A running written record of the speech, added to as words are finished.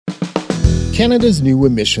Canada's new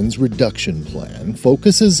emissions reduction plan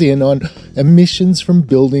focuses in on emissions from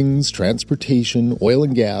buildings, transportation, oil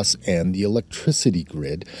and gas, and the electricity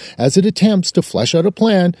grid as it attempts to flesh out a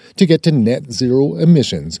plan to get to net zero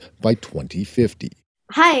emissions by 2050.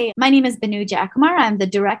 Hi, my name is Binu Jayakumar. I'm the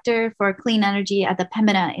Director for Clean Energy at the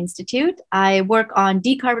Pembina Institute. I work on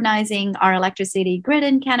decarbonizing our electricity grid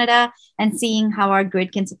in Canada and seeing how our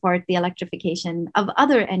grid can support the electrification of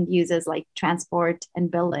other end users like transport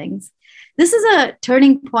and buildings. This is a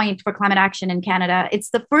turning point for climate action in Canada. It's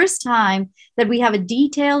the first time that we have a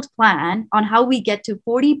detailed plan on how we get to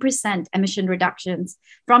 40% emission reductions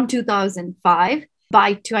from 2005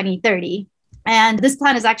 by 2030. And this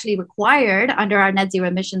plan is actually required under our Net Zero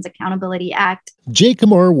Emissions Accountability Act.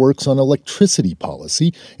 Jayakumar works on electricity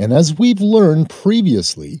policy, and as we've learned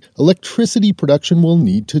previously, electricity production will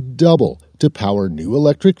need to double to power new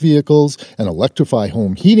electric vehicles and electrify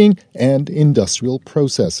home heating and industrial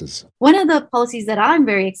processes. One of the policies that I'm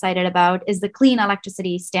very excited about is the Clean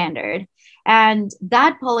Electricity Standard. And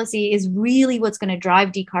that policy is really what's going to drive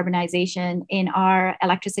decarbonization in our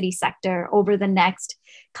electricity sector over the next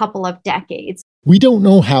couple of decades. We don't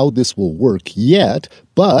know how this will work yet,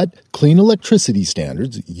 but clean electricity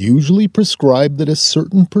standards usually prescribe that a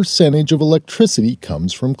certain percentage of electricity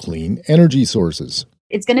comes from clean energy sources.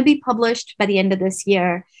 It's going to be published by the end of this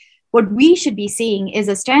year. What we should be seeing is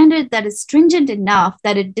a standard that is stringent enough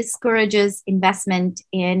that it discourages investment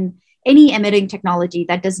in any emitting technology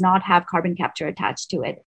that does not have carbon capture attached to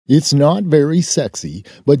it. It's not very sexy,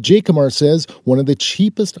 but Jayakumar says one of the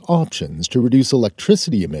cheapest options to reduce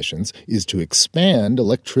electricity emissions is to expand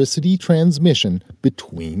electricity transmission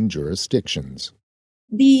between jurisdictions.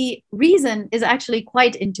 The reason is actually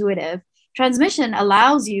quite intuitive. Transmission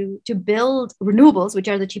allows you to build renewables, which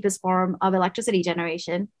are the cheapest form of electricity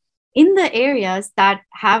generation, in the areas that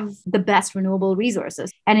have the best renewable resources.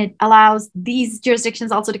 And it allows these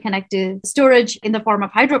jurisdictions also to connect to storage in the form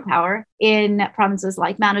of hydropower in provinces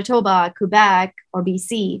like Manitoba, Quebec, or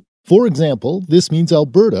BC. For example, this means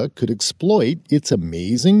Alberta could exploit its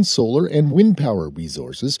amazing solar and wind power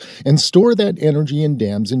resources and store that energy in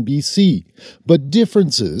dams in BC. But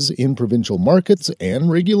differences in provincial markets and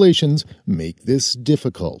regulations make this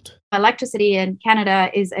difficult. Electricity in Canada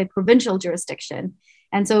is a provincial jurisdiction.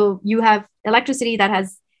 And so you have electricity that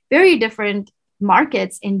has very different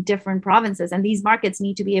markets in different provinces, and these markets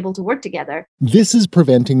need to be able to work together. This is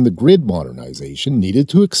preventing the grid modernization needed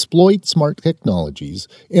to exploit smart technologies,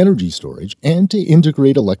 energy storage, and to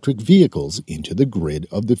integrate electric vehicles into the grid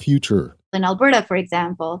of the future. In Alberta, for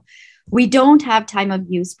example, we don't have time of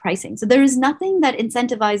use pricing. So there is nothing that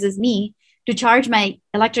incentivizes me to charge my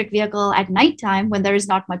electric vehicle at nighttime when there is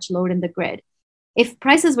not much load in the grid. If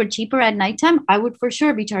prices were cheaper at nighttime, I would for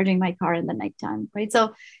sure be charging my car in the nighttime, right?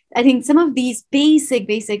 So I think some of these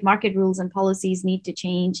basic market rules and policies need to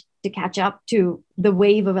change to catch up to the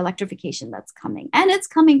wave of electrification that's coming. And it's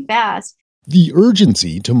coming fast. The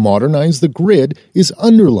urgency to modernize the grid is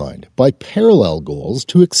underlined by parallel goals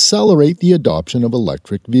to accelerate the adoption of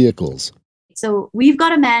electric vehicles. So we've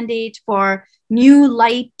got a mandate for new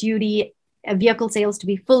light-duty vehicle sales to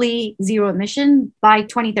be fully zero emission by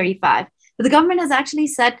 2035. But the government has actually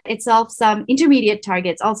set itself some intermediate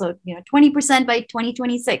targets, also 20% by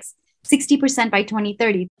 2026, 60% by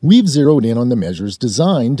 2030. We've zeroed in on the measures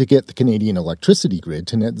designed to get the Canadian electricity grid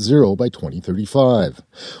to net zero by 2035.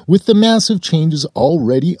 With the massive changes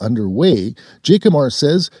already underway, Jayakumar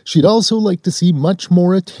says she'd also like to see much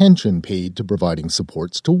more attention paid to providing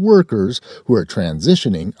supports to workers who are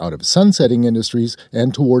transitioning out of sunsetting industries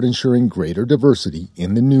and toward ensuring greater diversity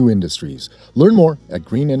in the new industries. Learn more at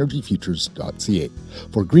greenenergyfutures.ca.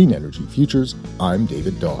 For Green Energy Futures, I'm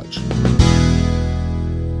David Dodge.